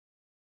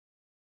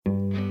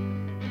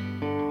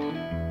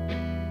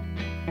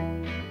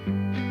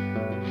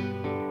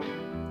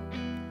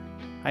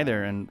Hi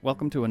there, and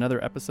welcome to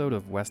another episode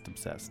of West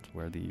Obsessed,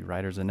 where the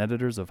writers and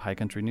editors of High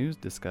Country News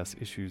discuss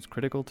issues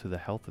critical to the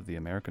health of the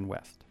American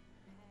West.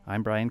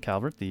 I'm Brian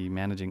Calvert, the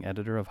managing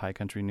editor of High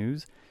Country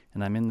News,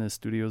 and I'm in the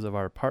studios of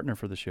our partner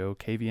for the show,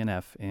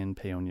 KVNF, in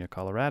Paonia,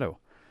 Colorado.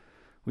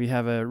 We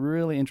have a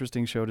really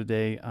interesting show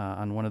today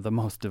on one of the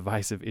most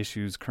divisive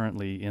issues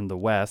currently in the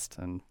West,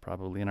 and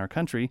probably in our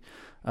country.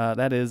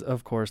 That is,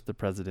 of course, the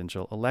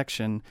presidential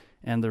election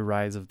and the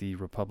rise of the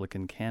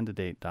Republican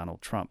candidate,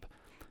 Donald Trump.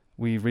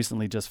 We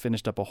recently just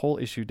finished up a whole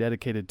issue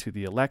dedicated to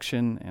the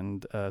election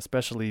and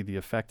especially the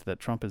effect that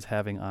Trump is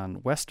having on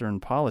Western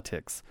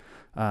politics.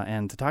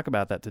 And to talk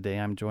about that today,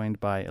 I'm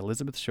joined by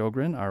Elizabeth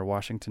Sjogren, our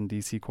Washington,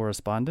 D.C.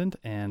 correspondent,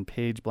 and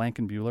Paige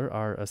Blankenbuehler,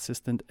 our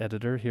assistant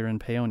editor here in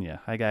Paonia.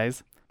 Hi,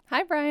 guys.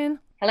 Hi, Brian.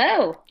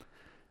 Hello.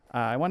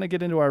 I want to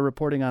get into our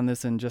reporting on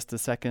this in just a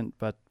second,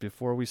 but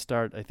before we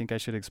start, I think I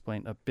should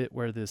explain a bit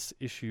where this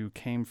issue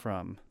came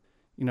from.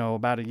 You know,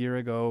 about a year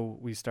ago,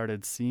 we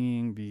started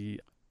seeing the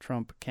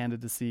Trump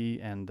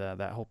candidacy and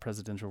that whole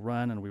presidential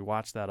run, and we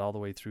watched that all the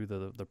way through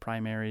the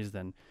primaries.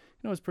 Then,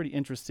 it was pretty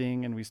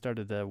interesting, and we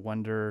started to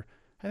wonder,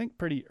 I think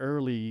pretty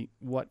early,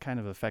 what kind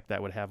of effect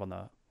that would have on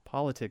the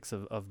politics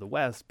of the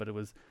West, but it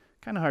was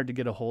kind of hard to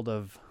get a hold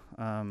of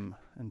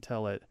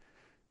until it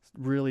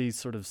really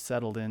sort of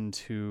settled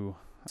into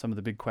some of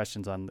the big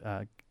questions on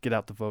get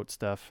out the vote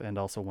stuff, and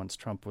also once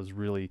Trump was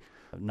really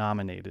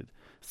nominated.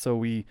 So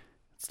we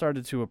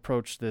started to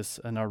approach this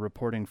in our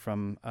reporting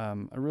from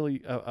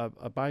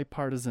a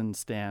bipartisan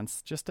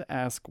stance, just to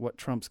ask what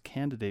Trump's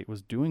candidate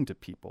was doing to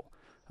people,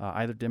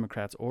 either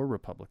Democrats or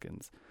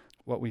Republicans.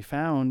 What we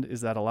found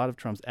is that a lot of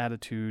Trump's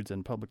attitudes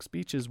and public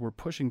speeches were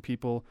pushing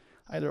people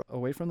either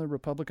away from the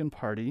Republican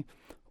Party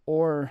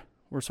or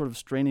were sort of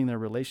straining their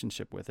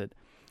relationship with it.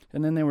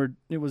 And then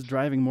it was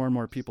driving more and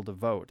more people to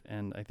vote,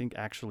 and I think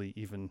actually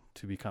even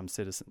to become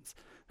citizens.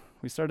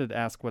 We started to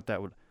ask what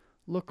that would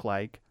look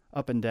like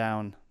up and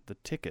down the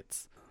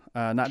tickets,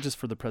 not just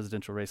for the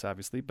presidential race,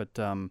 obviously, but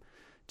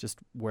just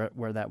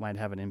where that might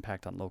have an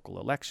impact on local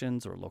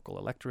elections or local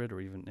electorate or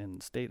even in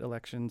state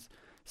elections.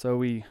 So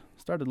we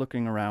started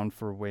looking around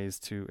for ways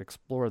to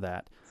explore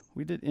that.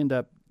 We did end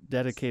up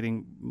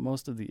dedicating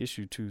most of the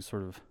issue to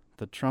sort of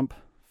the Trump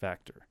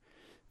factor,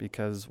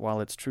 because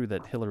while it's true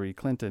that Hillary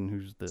Clinton,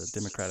 who's the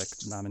Democratic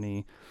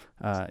nominee,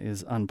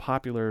 is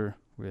unpopular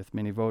with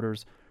many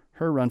voters,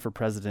 her run for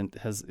president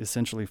has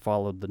essentially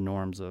followed the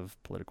norms of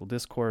political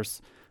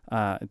discourse.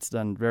 It's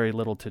done very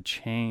little to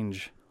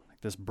change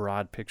this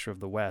broad picture of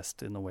the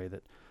West in the way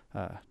that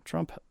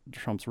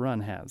Trump's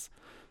run has.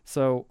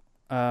 So,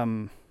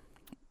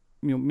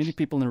 many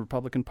people in the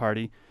Republican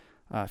Party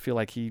feel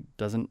like he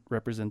doesn't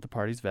represent the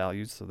party's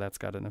values, so that's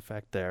got an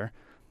effect there.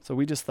 So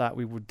we just thought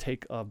we would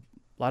take a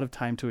lot of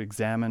time to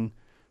examine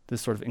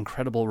this sort of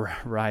incredible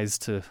rise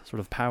to sort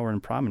of power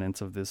and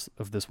prominence of this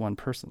one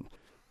person.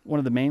 One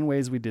of the main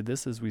ways we did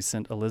this is we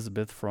sent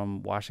Elizabeth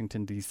from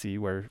Washington, D.C.,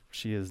 where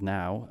she is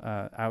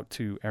now, out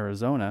to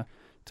Arizona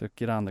to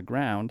get on the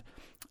ground.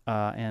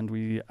 And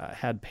we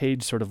had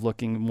Paige sort of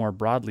looking more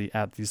broadly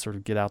at these sort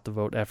of get out the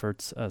vote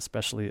efforts,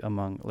 especially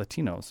among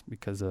Latinos,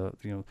 because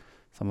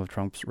some of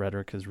Trump's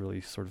rhetoric has really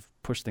sort of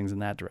pushed things in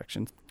that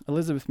direction.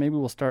 Elizabeth, maybe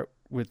we'll start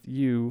with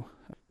you.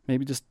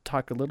 Maybe just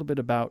talk a little bit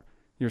about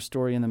your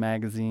story in the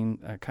magazine,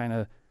 kind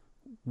of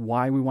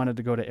why we wanted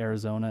to go to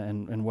Arizona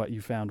and what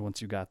you found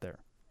once you got there.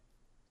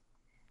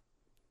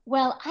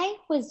 Well, I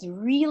was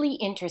really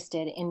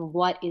interested in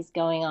what is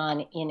going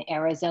on in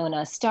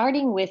Arizona,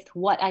 starting with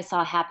what I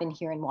saw happen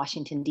here in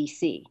Washington,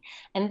 D.C.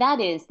 And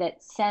that is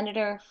that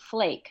Senator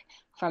Flake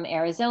from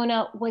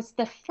Arizona was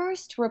the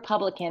first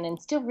Republican,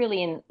 and still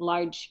really in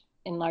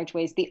large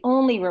ways, the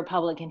only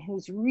Republican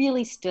who's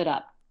really stood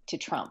up to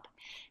Trump.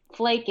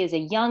 Flake is a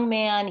young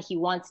man. He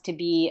wants to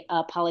be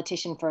a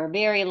politician for a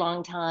very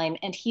long time,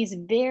 and he's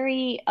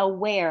very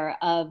aware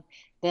of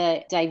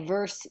the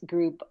diverse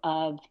group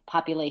of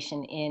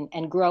population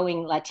and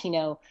growing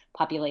Latino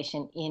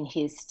population in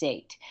his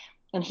state.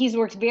 And he's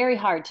worked very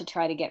hard to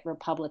try to get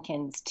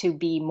Republicans to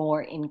be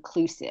more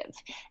inclusive.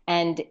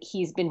 And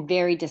he's been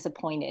very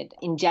disappointed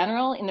in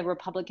general in the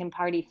Republican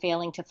Party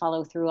failing to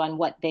follow through on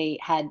what they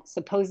had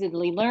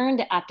supposedly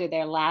learned after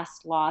their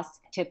last loss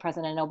to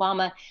President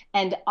Obama.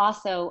 And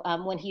also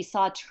when he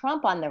saw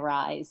Trump on the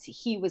rise,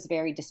 he was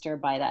very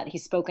disturbed by that.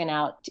 He's spoken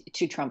out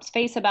to Trump's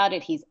face about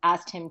it. He's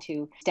asked him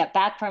to step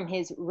back from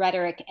his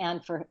rhetoric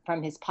and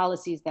from his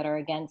policies that are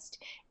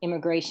against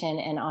immigration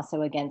and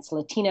also against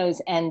Latinos.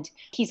 And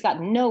he's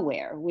got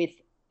nowhere with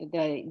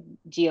the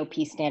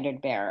GOP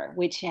standard bearer,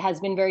 which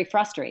has been very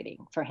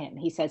frustrating for him.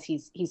 He says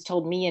he's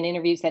told me in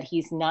interviews that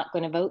he's not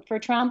going to vote for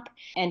Trump,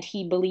 and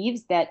he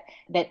believes that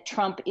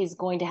Trump is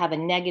going to have a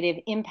negative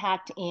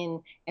impact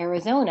in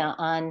Arizona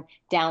on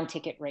down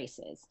ticket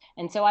races.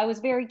 And so I was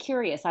very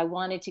curious. I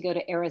wanted to go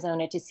to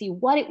Arizona to see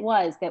what it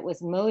was that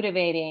was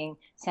motivating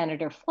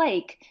Senator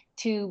Flake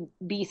to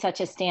be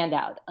such a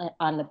standout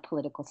on the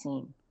political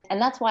scene.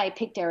 And that's why I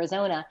picked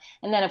Arizona.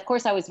 And then, of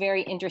course, I was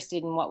very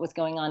interested in what was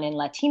going on in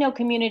Latino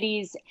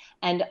communities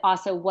and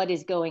also what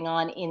is going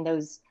on in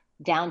those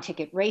down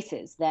ticket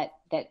races that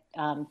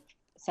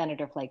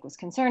Senator Flake was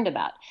concerned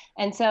about.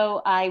 And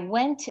so I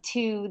went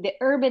to the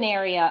urban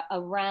area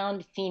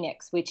around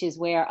Phoenix, which is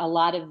where a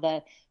lot of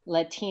the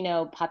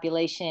Latino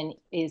population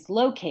is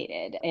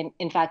located. And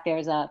in fact,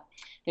 there's a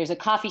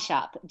coffee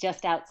shop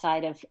just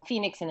outside of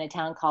Phoenix in a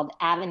town called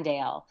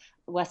Avondale,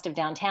 west of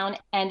downtown,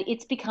 and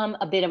it's become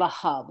a bit of a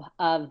hub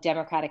of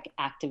Democratic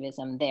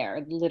activism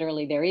there.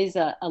 Literally, there is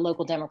a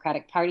local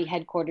Democratic Party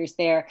headquarters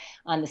there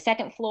on the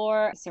second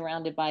floor,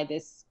 surrounded by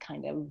this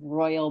kind of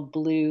royal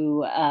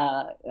blue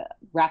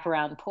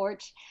wraparound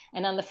porch.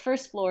 And on the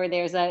first floor,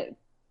 there's a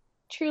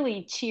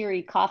truly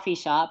cheery coffee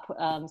shop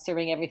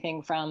serving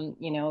everything from,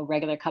 a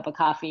regular cup of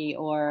coffee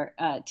or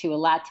to a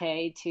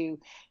latte to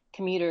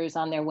commuters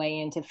on their way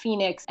into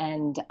Phoenix.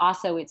 And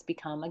also it's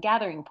become a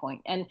gathering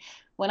point. And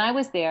when I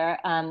was there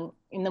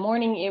in the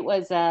morning, it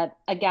was a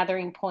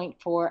gathering point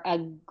for a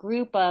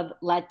group of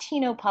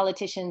Latino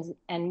politicians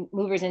and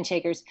movers and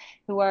shakers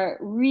who are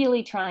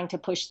really trying to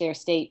push their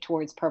state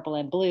towards purple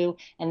and blue.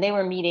 And they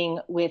were meeting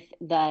with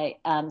the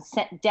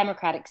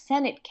Democratic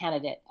Senate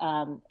candidate,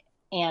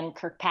 Ann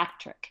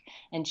Kirkpatrick,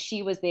 and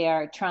she was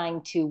there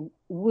trying to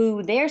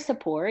woo their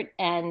support,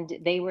 and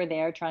they were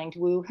there trying to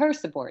woo her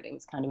support. It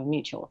was kind of a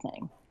mutual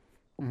thing.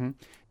 Mm-hmm.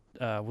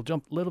 We'll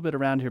jump a little bit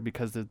around here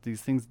because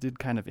these things did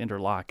kind of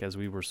interlock as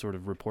we were sort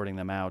of reporting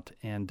them out.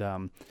 And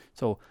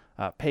so,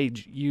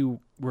 Paige, you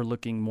were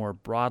looking more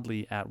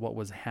broadly at what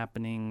was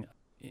happening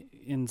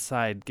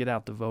inside Get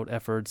Out the Vote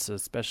efforts,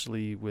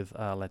 especially with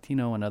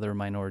Latino and other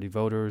minority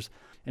voters.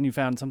 And you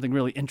found something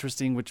really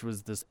interesting, which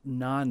was this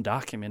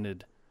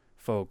non-documented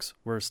folks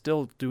were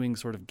still doing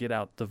sort of get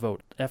out the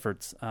vote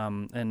efforts.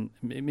 And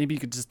maybe you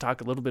could just talk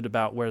a little bit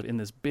about where in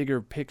this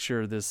bigger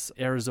picture, this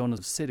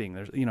Arizona's sitting.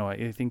 There's,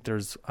 I think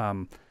there's,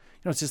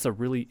 it's just a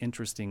really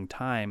interesting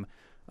time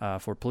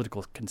for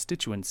political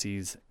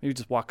constituencies. Maybe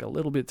just walk a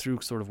little bit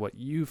through sort of what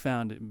you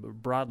found,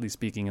 broadly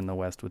speaking, in the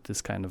West with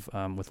this kind of,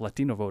 with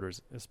Latino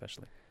voters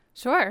especially.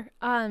 Sure.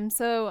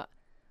 So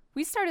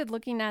we started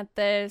looking at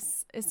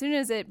this as soon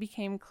as it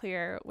became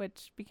clear,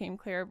 which became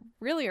clear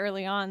really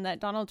early on, that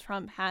Donald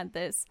Trump had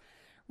this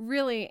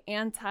really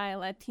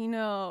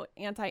anti-Latino,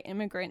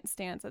 anti-immigrant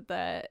stance at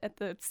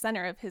the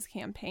center of his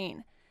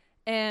campaign.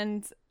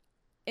 And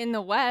in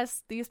the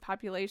West, these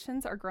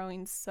populations are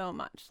growing so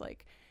much.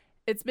 Like,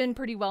 it's been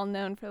pretty well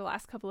known for the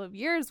last couple of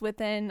years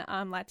within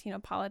Latino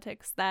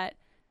politics that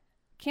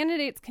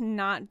candidates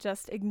cannot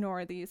just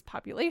ignore these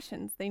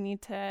populations. They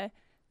need to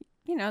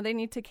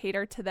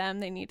cater to them.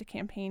 They need to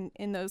campaign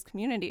in those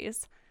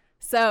communities.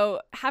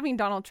 So having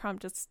Donald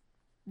Trump just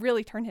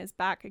really turn his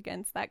back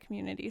against that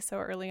community so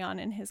early on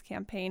in his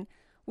campaign,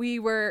 we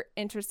were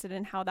interested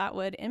in how that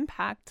would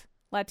impact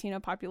Latino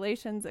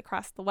populations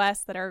across the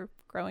West that are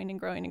growing and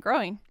growing and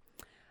growing.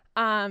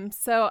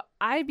 So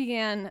I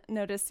began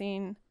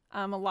noticing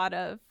a lot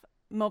of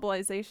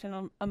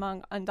mobilization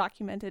among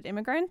undocumented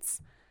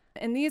immigrants.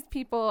 And these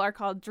people are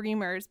called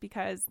dreamers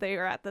because they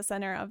are at the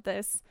center of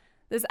this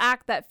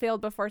act that failed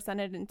before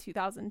Senate in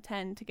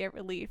 2010 to get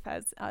relief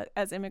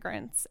as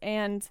immigrants.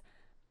 And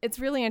it's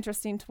really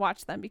interesting to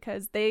watch them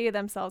because they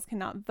themselves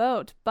cannot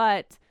vote,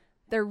 but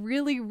they're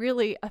really,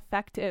 really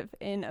effective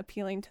in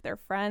appealing to their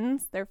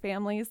friends, their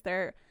families,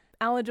 their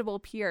eligible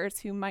peers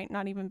who might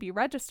not even be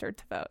registered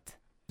to vote.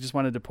 I just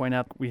wanted to point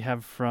out we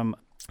have from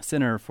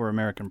Center for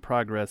American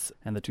Progress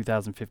and the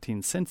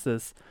 2015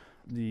 census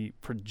the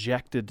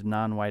projected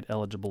non-white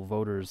eligible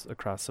voters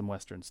across some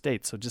Western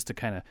states. So just to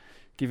kind of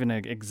give an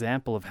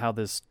example of how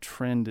this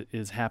trend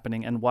is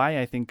happening and why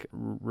I think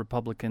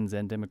Republicans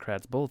and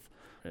Democrats both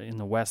in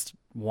the West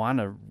want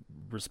to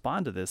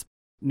respond to this.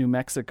 New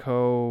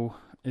Mexico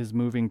is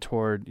moving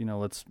toward,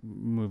 let's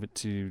move it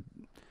to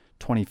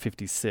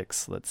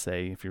 2056, let's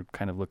say, if you're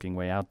kind of looking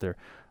way out there.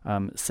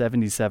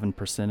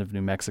 77% of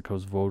New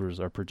Mexico's voters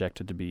are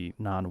projected to be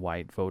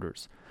non-white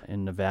voters.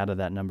 In Nevada,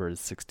 that number is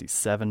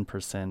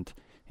 67%.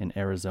 In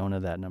Arizona,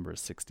 that number is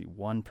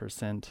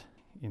 61%.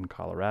 In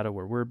Colorado,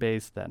 where we're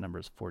based, that number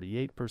is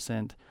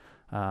 48%.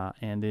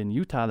 And in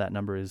Utah, that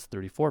number is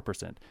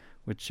 34%,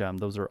 which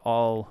those are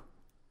all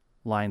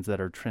lines that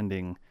are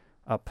trending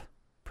up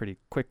pretty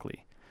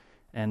quickly.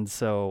 And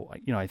so,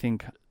 I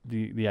think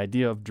the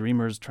idea of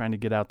dreamers trying to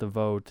get out the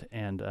vote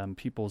and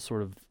people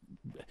sort of,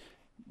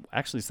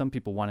 actually some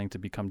people wanting to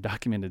become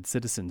documented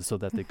citizens so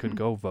that they could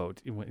go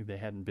vote. They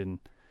hadn't been,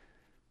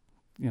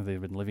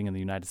 they've been living in the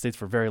United States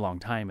for a very long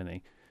time and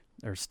they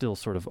are still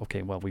sort of,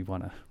 okay, well, we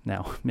want to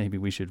now, maybe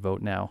we should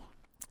vote now.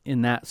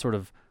 In that sort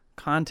of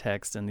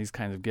context and these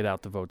kinds of get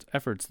out the vote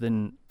efforts,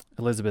 then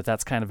Elizabeth,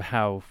 that's kind of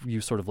how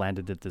you sort of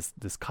landed at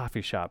this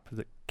coffee shop,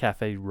 the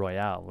Cafe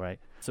Royale, right?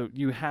 So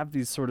you have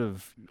these sort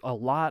of a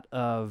lot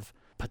of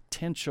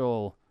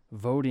potential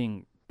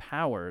voting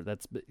power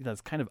that's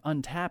kind of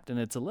untapped, and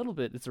it's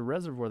a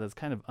reservoir that's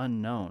kind of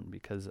unknown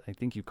because I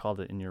think you called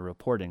it in your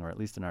reporting, or at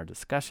least in our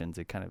discussions,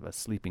 a kind of a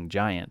sleeping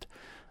giant.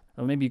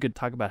 Maybe you could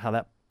talk about how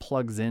that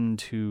plugs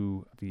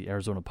into the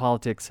Arizona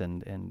politics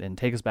and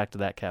take us back to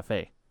that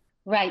cafe.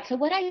 Right. So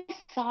what I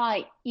saw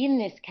in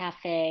this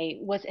cafe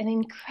was an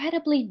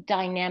incredibly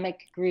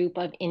dynamic group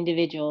of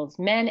individuals,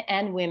 men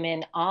and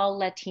women, all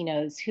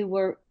Latinos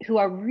who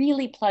are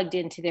really plugged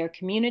into their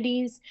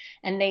communities,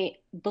 and they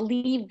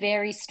believe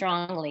very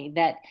strongly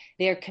that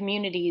their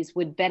communities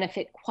would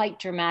benefit quite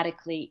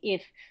dramatically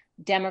if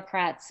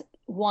Democrats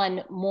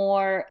won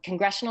more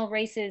congressional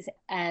races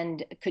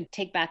and could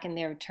take back in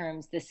their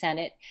terms the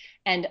Senate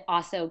and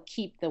also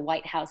keep the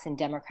White House in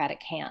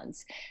Democratic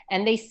hands.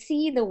 And they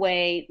see the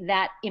way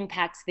that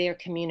impacts their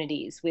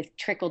communities with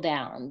trickle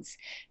downs.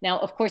 Now,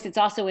 of course, it's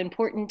also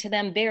important to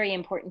them, very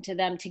important to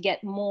them, to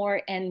get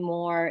more and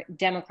more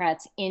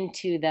Democrats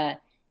into the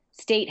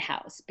state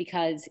house,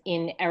 because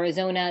in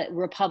Arizona,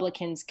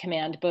 Republicans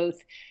command both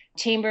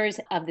chambers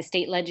of the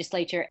state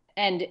legislature.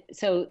 And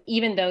so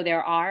even though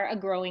there are a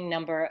growing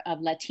number of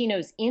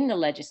Latinos in the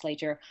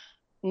legislature,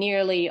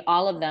 nearly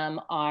all of them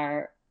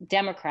are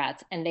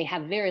Democrats, and they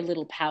have very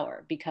little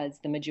power because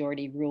the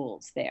majority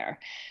rules there.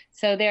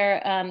 So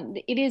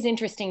it is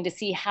interesting to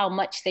see how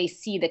much they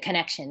see the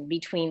connection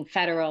between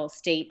federal,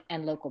 state,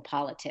 and local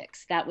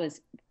politics. That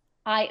was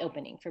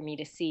eye-opening for me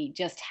to see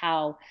just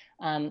how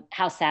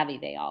savvy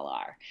they all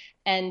are.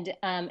 And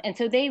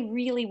so they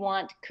really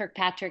want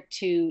Kirkpatrick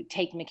to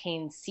take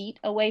McCain's seat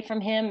away from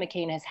him.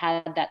 McCain has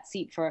had that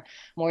seat for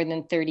more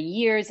than 30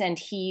 years, and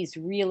he's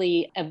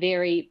really a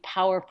very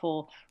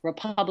powerful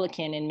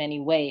Republican in many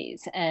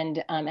ways,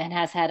 and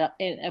has had,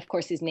 of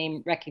course, his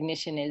name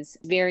recognition is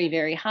very,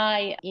 very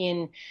high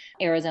in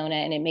Arizona,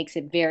 and it makes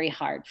it very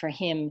hard for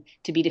him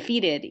to be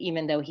defeated,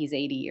 even though he's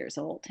 80 years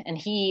old. And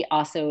he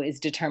also is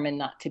determined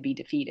not to be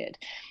defeated.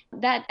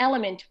 That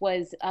element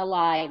was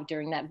alive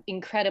during that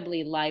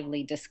incredibly lively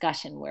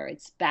discussion where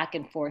it's back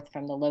and forth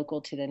from the local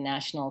to the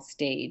national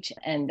stage.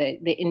 And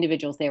the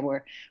individuals there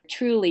were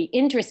truly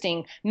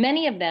interesting.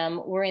 Many of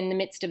them were in the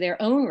midst of their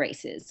own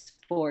races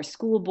for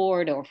school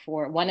board, or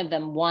for one of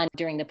them won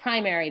during the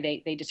primary.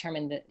 They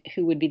determined that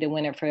who would be the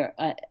winner for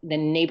the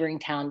neighboring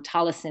town,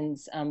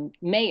 Tolleson's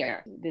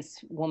mayor. This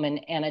woman,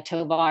 Anna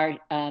Tovar,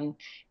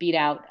 beat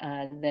out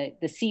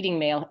the seating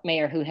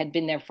mayor who had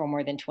been there for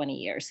more than 20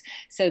 years.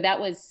 So that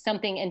was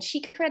something, and she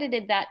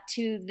credited that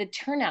to the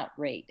turnout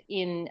rate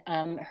in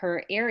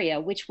her area,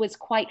 which was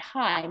quite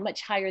high,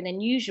 much higher than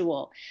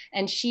usual.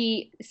 And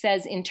she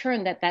says in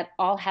turn that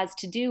all has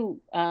to do,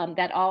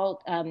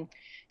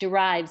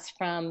 derives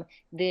from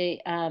the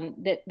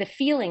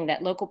feeling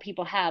that local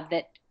people have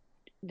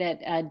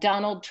that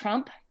Donald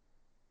Trump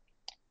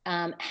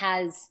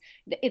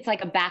it's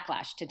like a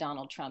backlash to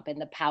Donald Trump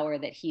and the power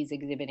that he's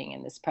exhibiting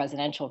in this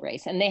presidential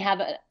race. And they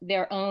have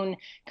their own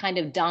kind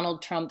of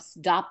Donald Trump's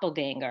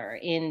doppelganger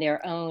in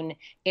their own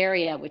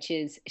area, which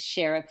is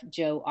Sheriff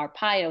Joe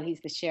Arpaio.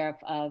 He's the sheriff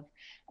of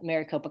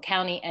Maricopa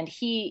County, and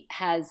he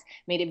has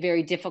made it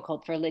very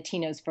difficult for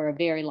Latinos for a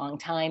very long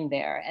time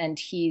there. And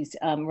he's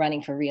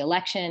running for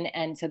re-election,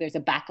 and so there's a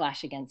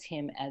backlash against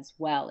him as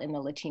well in the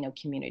Latino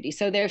community.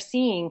 So they're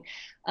seeing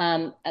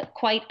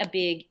quite a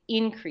big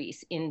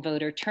increase in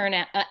voter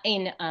turnout,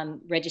 in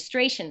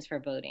registrations for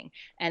voting,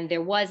 and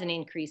there was an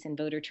increase in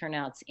voter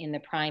turnouts in the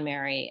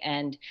primary.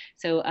 And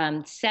so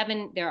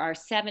there are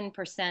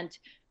 7%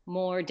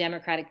 more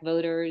Democratic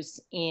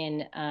voters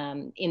in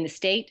the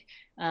state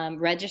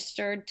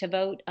registered to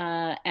vote,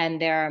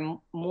 and there are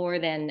more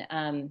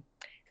than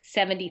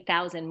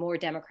 70,000 more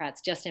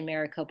Democrats just in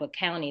Maricopa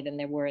County than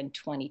there were in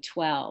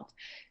 2012.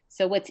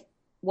 So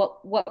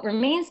what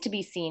remains to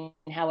be seen,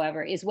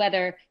 however, is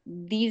whether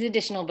these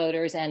additional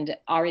voters and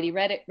already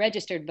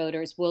registered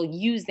voters will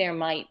use their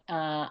might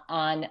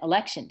on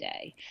Election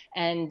Day.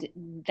 And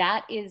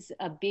that is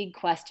a big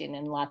question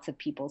in lots of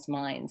people's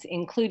minds,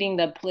 including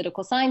the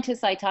political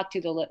scientists I talked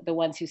to, the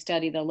ones who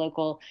study the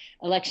local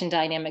election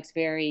dynamics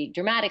very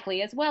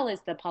dramatically, as well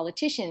as the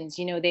politicians.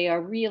 You know, they are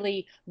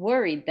really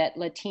worried that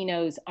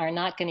Latinos are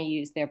not going to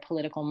use their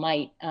political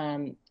might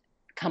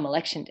come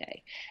Election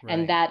Day. Right.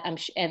 And that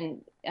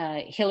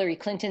Hillary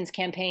Clinton's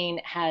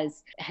campaign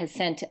has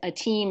sent a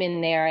team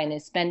in there and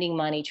is spending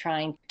money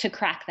trying to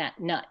crack that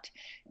nut.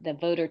 The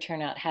voter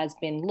turnout has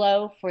been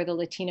low for the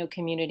Latino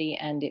community,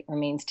 and it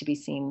remains to be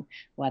seen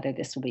whether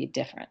this will be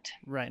different.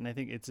 Right, and I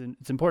think it's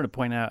important to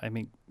point out, I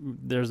mean,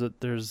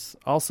 there's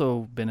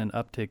also been an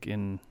uptick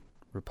in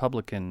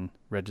Republican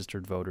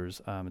registered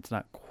voters. It's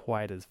not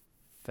quite as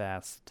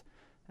fast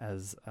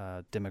as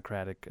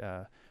Democratic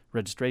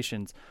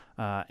registrations,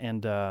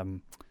 and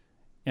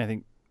I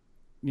think,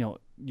 you know,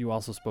 you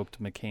also spoke to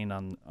McCain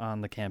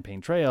on the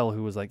campaign trail,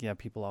 who was like, yeah,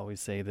 people always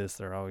say this,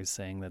 they're always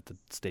saying that the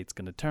state's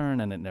going to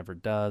turn, and it never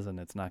does, and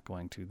it's not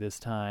going to this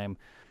time.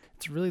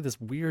 It's really this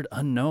weird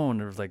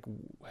unknown of like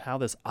how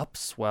this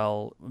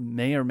upswell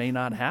may or may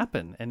not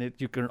happen, and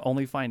you can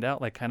only find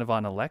out like kind of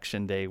on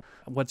Election Day.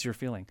 What's your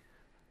feeling?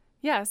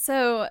 Yeah,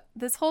 so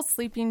this whole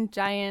sleeping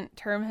giant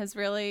term has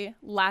really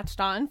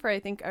latched on for, I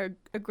think,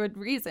 a good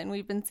reason.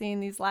 We've been seeing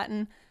these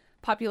Latin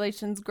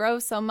populations grow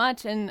so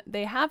much, and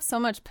they have so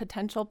much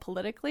potential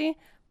politically,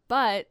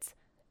 but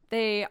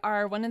they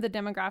are one of the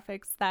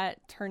demographics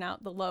that turn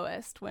out the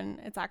lowest when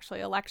it's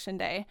actually Election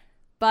Day.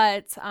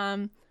 But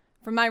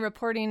from my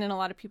reporting and a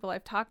lot of people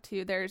I've talked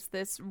to, there's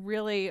this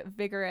really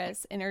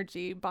vigorous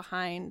energy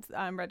behind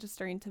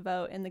registering to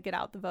vote and the get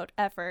out the vote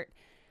effort.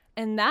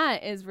 And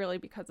that is really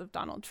because of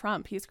Donald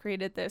Trump. He's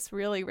created this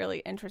really, really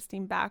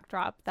interesting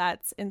backdrop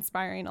that's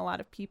inspiring a lot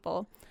of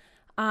people.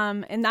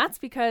 And that's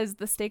because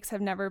the stakes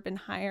have never been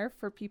higher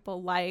for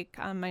people like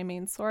my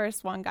main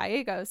source, Juan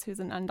Gallegos,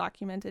 who's an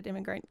undocumented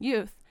immigrant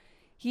youth.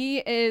 He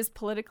is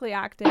politically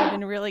active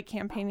and really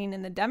campaigning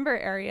in the Denver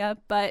area,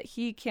 but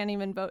he can't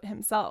even vote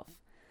himself.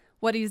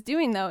 What he's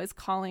doing, though, is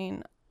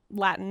calling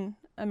Latin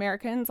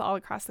Americans all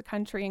across the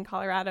country in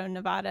Colorado,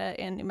 Nevada,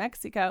 and New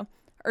Mexico,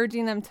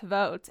 urging them to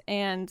vote.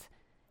 And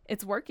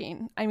it's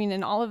working. I mean,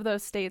 in all of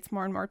those states,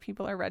 more and more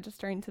people are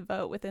registering to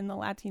vote within the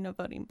Latino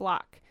voting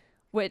bloc,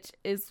 which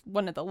is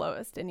one of the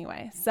lowest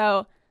anyway.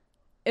 So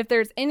if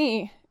there's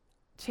any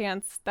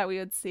chance that we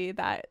would see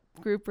that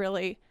group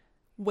really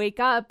wake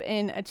up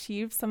and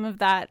achieve some of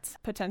that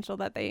potential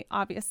that they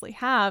obviously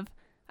have,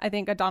 I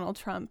think a Donald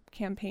Trump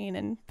campaign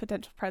and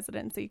potential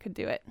presidency could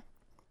do it.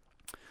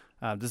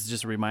 This is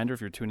just a reminder,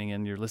 if you're tuning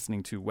in, you're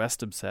listening to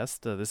West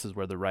Obsessed. This is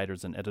where the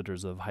writers and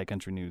editors of High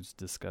Country News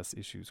discuss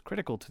issues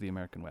critical to the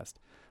American West.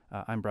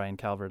 I'm Brian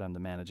Calvert. I'm the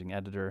managing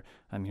editor.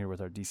 I'm here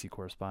with our D.C.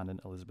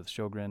 correspondent, Elizabeth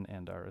Sjogren,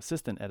 and our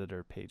assistant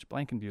editor, Paige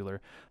Blankenbuehler.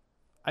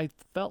 I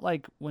felt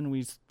like when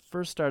we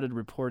first started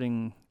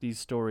reporting these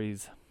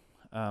stories,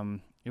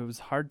 it was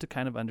hard to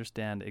kind of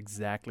understand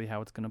exactly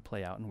how it's going to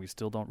play out, and we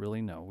still don't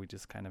really know. We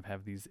just kind of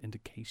have these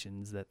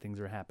indications that things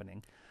are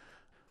happening.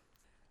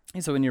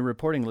 And so in your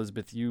reporting,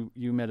 Elizabeth, you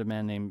met a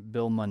man named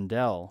Bill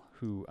Mundell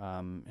who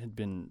had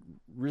been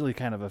really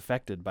kind of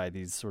affected by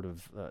these sort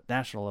of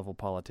national level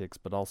politics,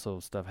 but also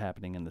stuff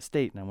happening in the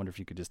state. And I wonder if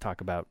you could just talk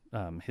about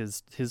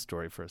his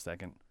story for a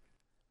second.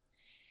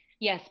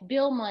 Yes,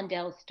 Bill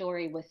Mundell's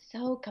story was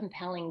so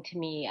compelling to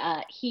me.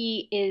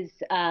 He is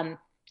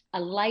a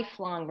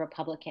lifelong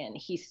Republican.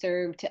 He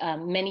served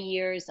many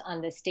years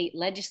on the state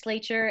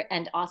legislature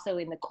and also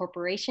in the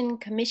Corporation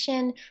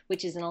Commission,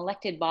 which is an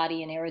elected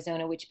body in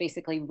Arizona, which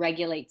basically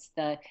regulates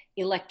the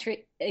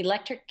electric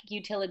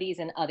utilities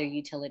and other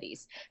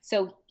utilities.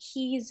 So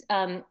he's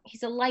a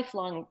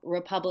lifelong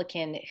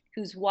Republican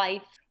whose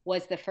wife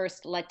was the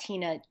first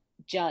Latina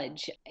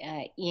judge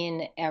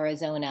in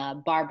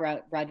Arizona,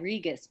 Barbara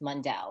Rodriguez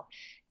Mundell.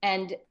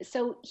 And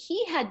so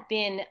he had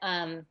been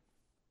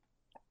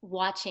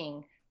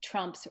watching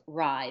Trump's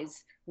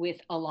rise with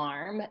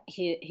alarm.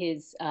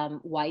 His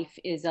wife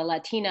is a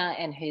Latina,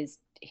 and his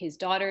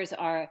daughters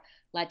are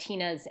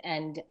Latinas,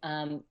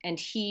 and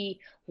he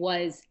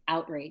was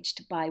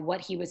outraged by what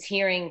he was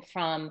hearing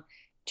from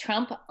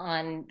Trump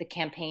on the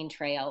campaign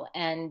trail.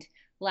 And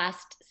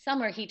last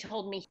summer, he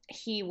told me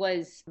he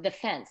was the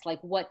fence. Like,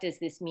 what does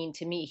this mean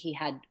to me? He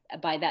had,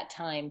 by that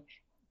time,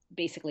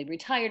 basically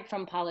retired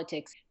from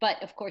politics.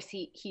 But of course,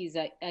 he's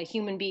a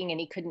human being, and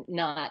he couldn't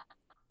not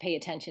pay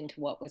attention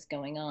to what was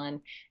going on.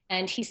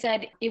 And he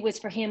said it was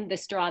for him the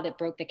straw that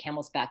broke the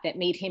camel's back, that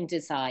made him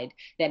decide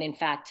that, in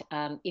fact,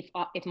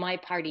 if my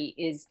party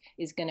is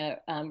going to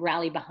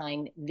rally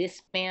behind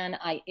this man,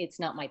 it's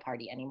not my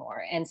party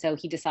anymore. And so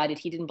he decided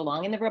he didn't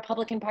belong in the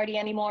Republican Party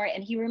anymore.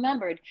 And he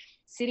remembered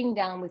sitting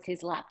down with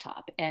his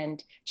laptop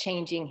and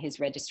changing his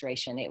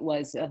registration. It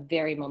was a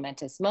very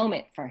momentous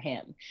moment for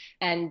him.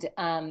 And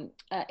a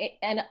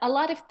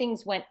lot of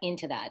things went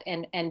into that.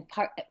 And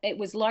it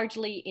was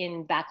largely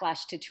in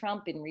backlash to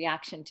Trump, in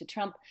reaction to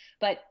Trump,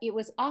 but it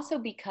was also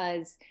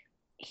because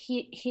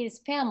his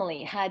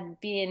family had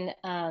been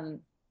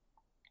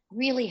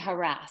really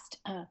harassed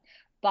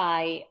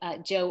by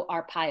Joe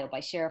Arpaio, by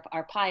Sheriff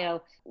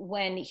Arpaio,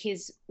 when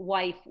his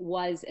wife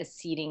was a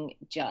sitting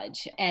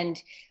judge.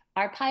 And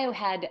Arpaio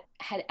had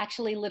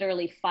actually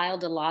literally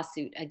filed a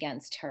lawsuit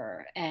against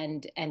her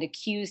and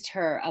accused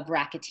her of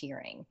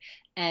racketeering.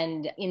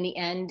 And in the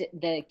end,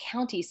 the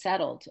county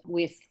settled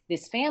with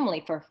this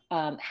family for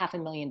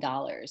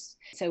 $500,000.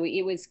 So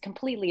it was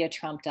completely a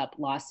trumped up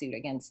lawsuit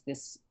against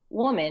this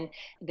woman,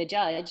 the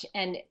judge.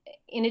 And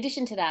in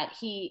addition to that,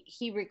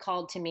 he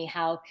recalled to me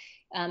how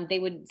they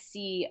would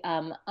see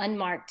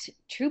unmarked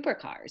trooper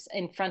cars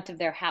in front of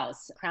their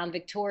house, Crown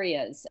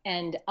Victorias,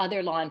 and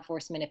other law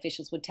enforcement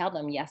officials would tell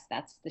them, yes,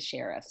 that's the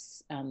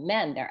sheriff's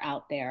men. They're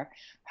out there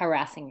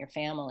harassing your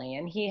family.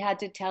 And he had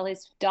to tell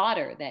his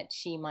daughter that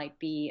she might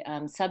be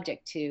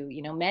subject to,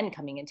 men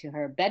coming into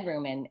her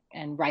bedroom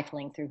and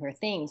rifling through her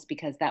things,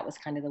 because that was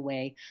kind of the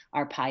way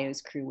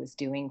Arpaio's crew was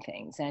doing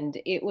things. And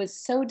it was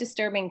so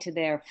disturbing to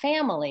their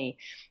family.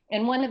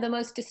 And one of the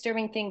most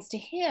disturbing things to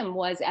him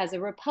was, as a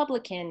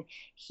Republican,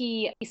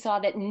 he saw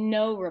that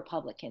no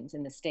Republicans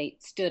in the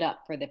state stood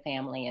up for the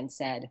family and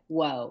said,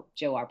 whoa,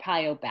 Joe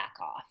Arpaio, back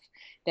off.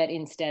 That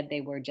instead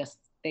they were just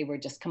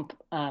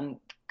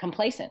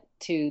complacent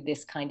to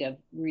this kind of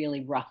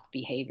really rough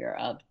behavior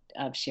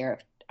of Sheriff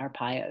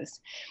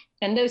Arpaio's.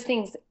 And those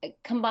things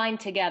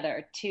combined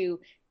together to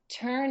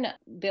turn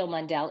Bill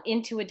Mundell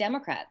into a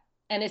Democrat.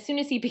 And as soon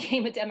as he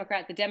became a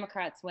Democrat, the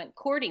Democrats went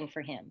courting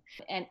for him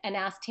and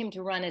asked him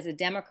to run as a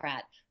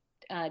Democrat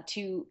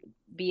to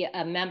be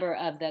a member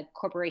of the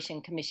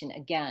Corporation Commission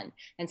again.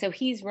 And so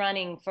he's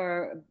running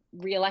for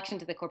re-election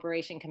to the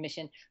Corporation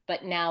Commission,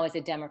 but now as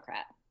a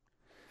Democrat.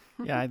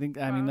 Yeah, I think,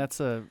 I mean, it's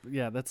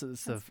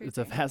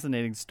a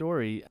fascinating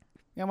story.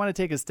 I want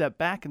to take a step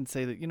back and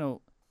say that,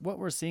 what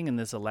we're seeing in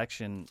this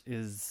election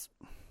is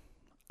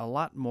a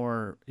lot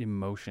more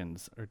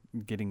emotions are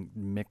getting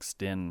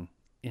mixed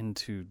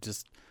into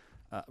just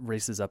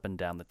races up and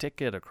down the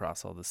ticket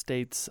across all the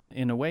states.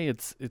 In a way,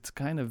 it's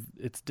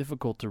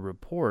difficult to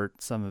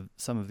report some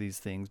of these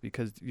things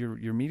because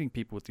you're meeting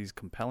people with these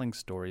compelling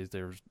stories.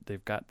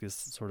 They've got this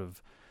sort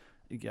of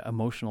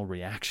emotional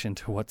reaction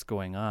to what's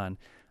going on,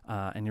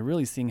 and you're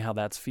really seeing how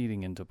that's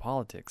feeding into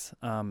politics.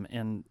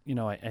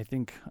 I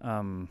think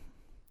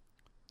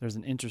there's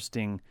an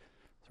interesting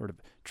sort of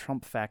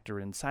Trump factor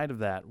inside of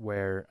that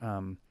where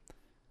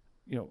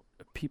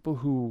people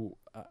who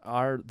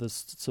are the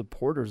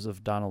supporters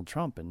of Donald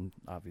Trump, and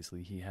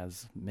obviously he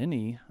has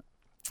many,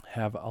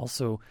 have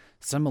also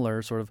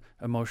similar sort of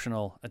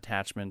emotional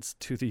attachments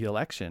to the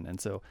election.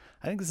 And so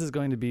I think this is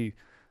going to be,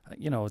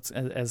 it's,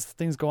 as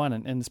things go on,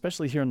 and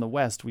especially here in the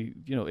West,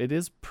 it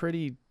is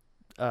pretty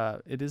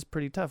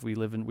tough. We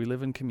live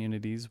in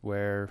communities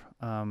where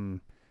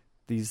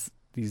these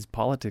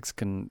politics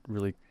can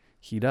really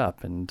heat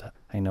up. And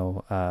I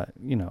know, I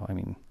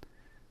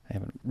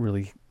haven't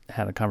really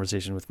had a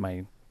conversation with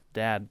my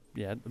dad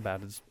yet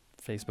about his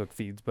Facebook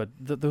feeds, but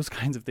those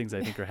kinds of things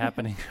I think are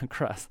happening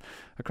across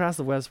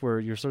the West, where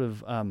you're sort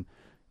of,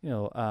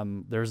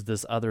 there's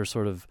this other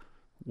sort of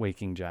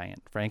waking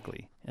giant,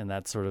 frankly, and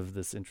that's sort of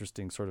this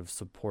interesting sort of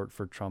support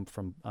for Trump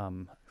from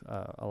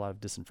a lot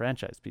of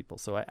disenfranchised people.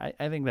 So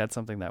I think that's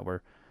something that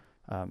we're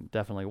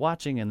definitely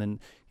watching. And then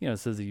it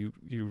says that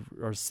you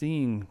are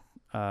seeing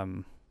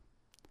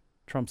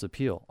Trump's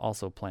appeal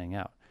also playing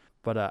out.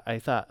 But I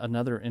thought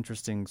another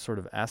interesting sort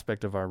of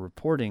aspect of our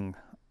reporting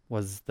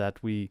was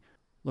that we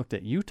looked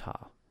at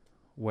Utah,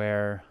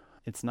 where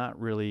it's not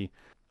really,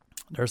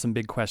 there are some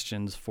big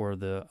questions for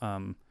the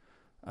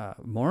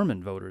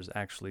Mormon voters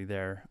actually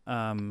there,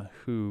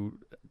 who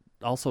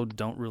also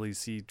don't really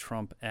see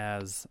Trump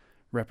as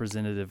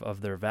representative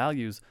of their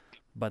values,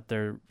 but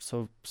they're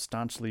so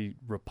staunchly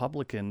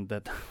Republican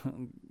that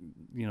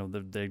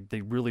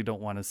they really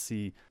don't want to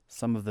see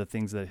some of the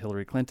things that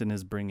Hillary Clinton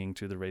is bringing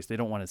to the race. They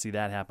don't want to see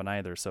that happen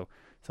either. So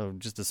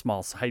just a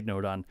small side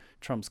note on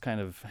Trump's kind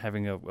of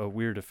having a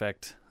weird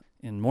effect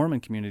in Mormon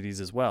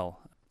communities as well.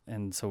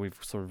 And so we've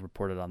sort of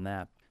reported on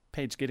that.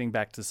 Paige, getting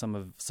back to some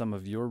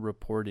of your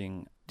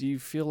reporting, do you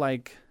feel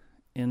like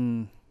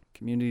in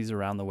communities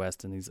around the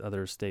West and these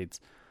other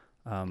states,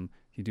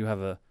 you do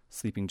have a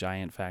sleeping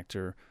giant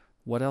factor?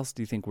 What else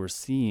do you think we're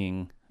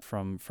seeing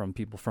from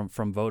people,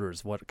 from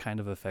voters? What kind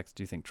of effects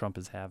do you think Trump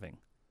is having?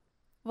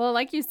 Well,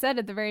 like you said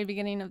at the very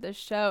beginning of this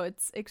show,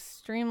 it's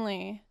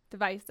extremely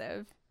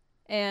divisive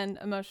and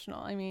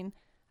emotional. I mean,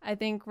 I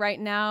think right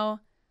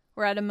now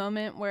we're at a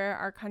moment where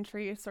our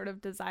country sort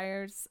of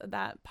desires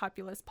that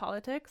populist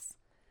politics,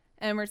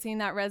 and we're seeing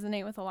that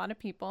resonate with a lot of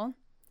people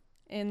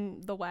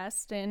in the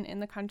West and in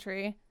the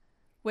country,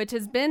 which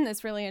has been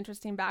this really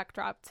interesting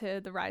backdrop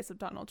to the rise of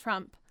Donald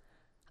Trump.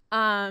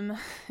 Among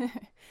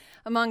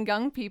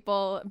young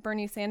people,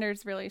 Bernie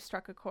Sanders really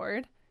struck a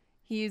chord.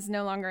 He's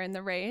no longer in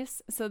the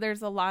race. So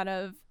there's a lot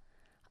of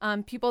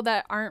people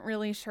that aren't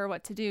really sure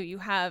what to do. You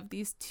have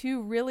these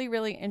two really,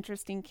 really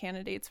interesting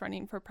candidates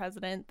running for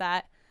president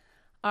that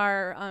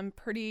are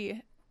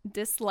pretty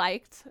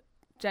disliked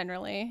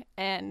generally.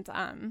 And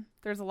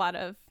there's a lot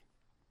of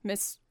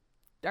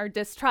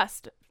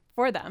distrust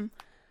for them.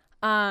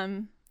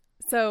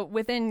 So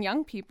within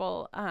young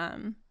people,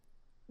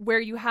 where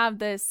you have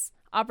this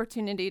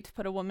opportunity to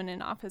put a woman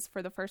in office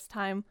for the first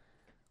time,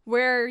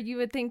 where you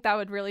would think that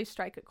would really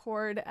strike a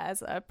chord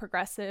as a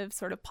progressive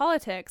sort of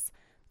politics,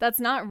 that's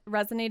not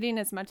resonating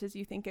as much as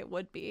you think it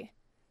would be.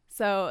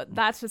 So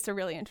that's just a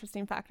really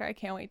interesting factor. I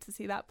can't wait to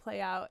see that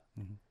play out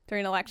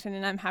during election.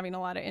 And I'm having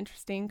a lot of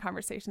interesting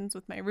conversations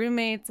with my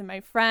roommates and my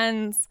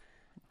friends,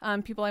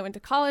 people I went to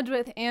college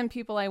with and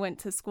people I went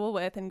to school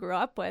with and grew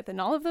up with.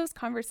 And all of those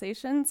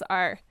conversations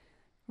are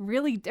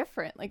really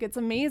different. Like, it's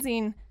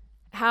amazing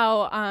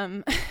how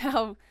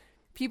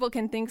people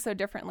can think so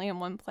differently in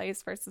one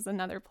place versus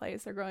another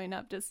place, or growing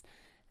up just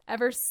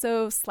ever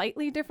so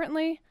slightly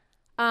differently.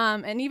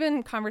 And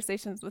even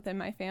conversations within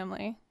my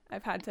family,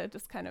 I've had to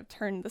just kind of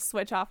turn the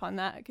switch off on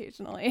that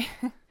occasionally.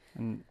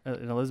 And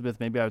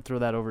Elizabeth, maybe I would throw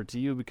that over to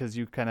you because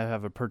you kind of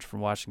have a perch from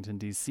Washington,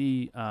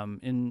 D.C.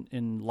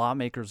 In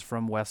lawmakers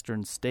from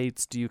Western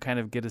states, do you kind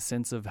of get a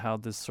sense of how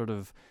this sort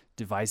of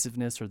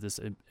divisiveness or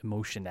this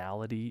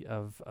emotionality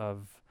of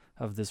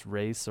this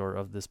race or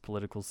of this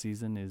political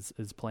season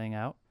is playing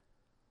out?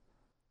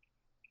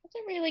 That's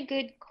a really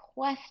good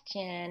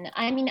question.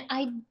 I mean,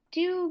 I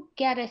do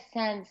get a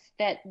sense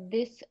that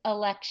this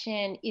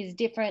election is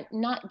different,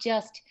 not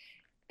just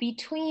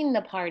between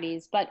the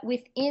parties, but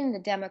within the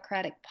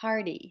Democratic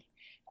Party.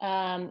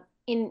 In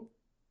an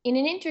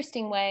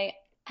interesting way,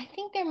 I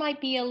think there might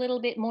be a little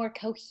bit more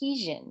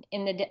cohesion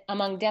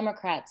among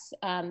Democrats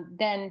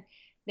than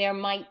there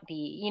might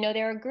be,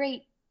 there are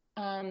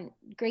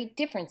great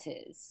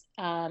differences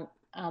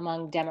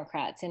among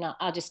Democrats. And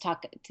I'll just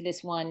talk to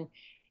this one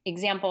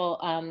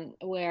example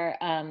where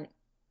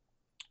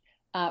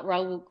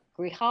Raul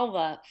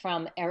Grijalva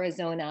from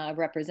Arizona, a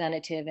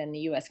representative in the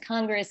U.S.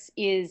 Congress,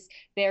 is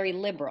very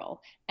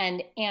liberal,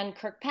 and Ann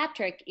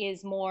Kirkpatrick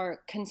is more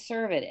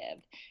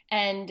conservative.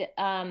 And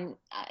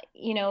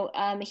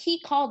he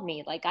called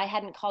me, like I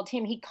hadn't called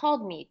him. He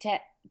called me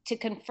to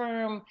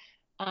confirm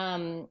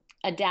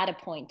a data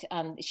point.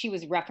 She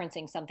was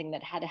referencing something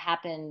that had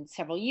happened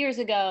several years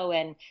ago,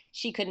 and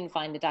she couldn't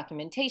find the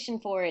documentation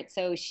for it.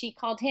 So she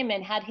called him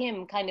and had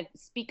him kind of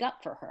speak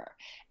up for her.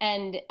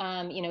 And,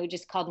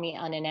 just called me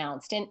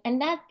unannounced.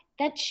 And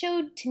that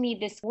showed to me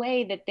this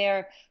way that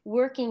they're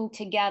working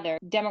together,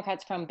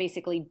 Democrats from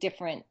basically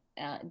different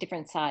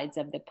sides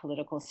of the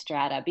political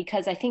strata,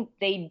 because I think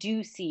they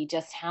do see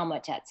just how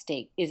much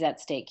is at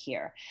stake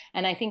here.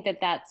 And I think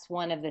that that's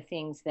one of the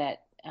things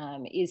that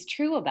is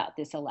true about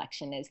this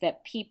election, is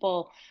that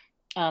people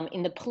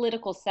in the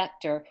political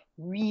sector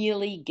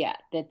really get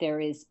that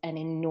there is an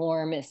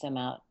enormous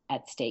amount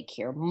at stake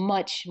here,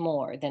 much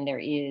more than there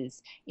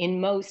is in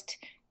most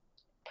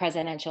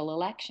presidential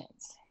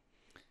elections.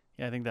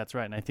 Yeah, I think that's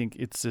right. And I think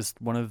it's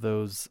just one of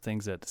those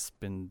things that's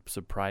been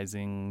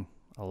surprising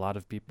a lot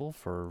of people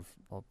for,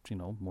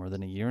 more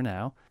than a year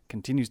now,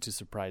 continues to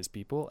surprise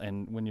people.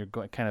 And when you're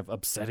kind of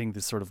upsetting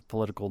this sort of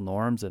political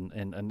norms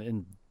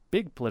and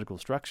big political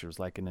structures,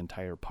 like an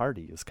entire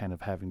party is kind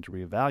of having to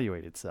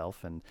reevaluate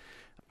itself, and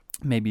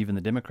maybe even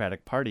the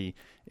Democratic Party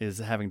is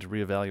having to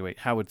reevaluate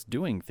how it's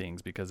doing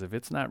things, because if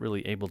it's not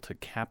really able to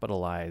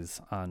capitalize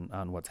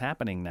on what's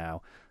happening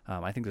now,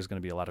 I think there's going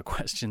to be a lot of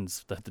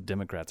questions that the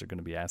Democrats are going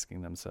to be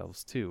asking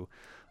themselves too.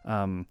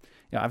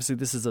 Obviously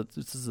this is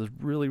a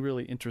really,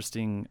 really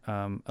interesting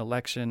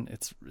election.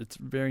 It's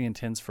very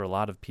intense for a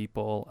lot of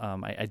people.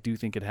 I do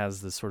think it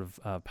has this sort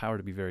of power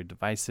to be very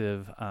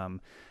divisive.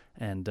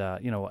 And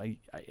I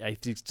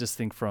just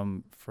think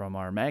from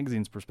our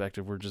magazine's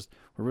perspective, we're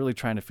really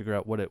trying to figure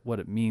out what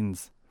it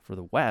means for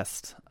the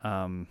West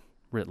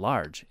writ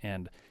large.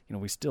 And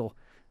we still,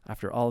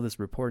 after all this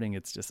reporting,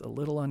 it's just a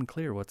little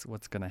unclear what's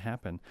going to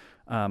happen.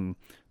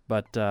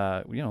 But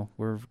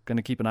we're going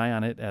to keep an eye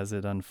on it as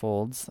it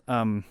unfolds.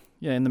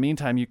 In the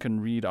meantime, you can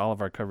read all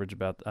of our coverage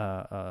about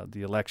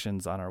the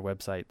elections on our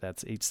website.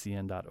 That's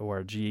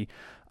hcn.org.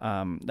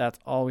 That's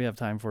all we have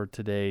time for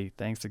today.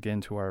 Thanks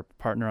again to our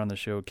partner on the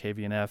show,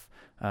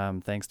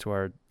 KVNF. Thanks to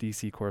our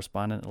D.C.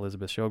 correspondent,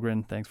 Elizabeth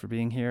Sjogren. Thanks for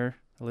being here,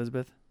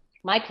 Elizabeth.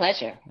 My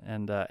pleasure.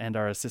 And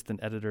our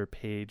assistant editor,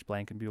 Paige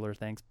Blankenbuehler.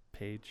 Thanks,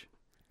 Paige.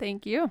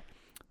 Thank you.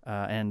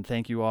 And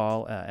thank you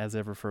all, as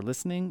ever, for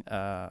listening.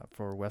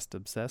 For West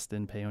Obsessed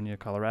in Paonia,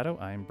 Colorado,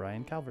 I'm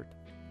Brian Calvert.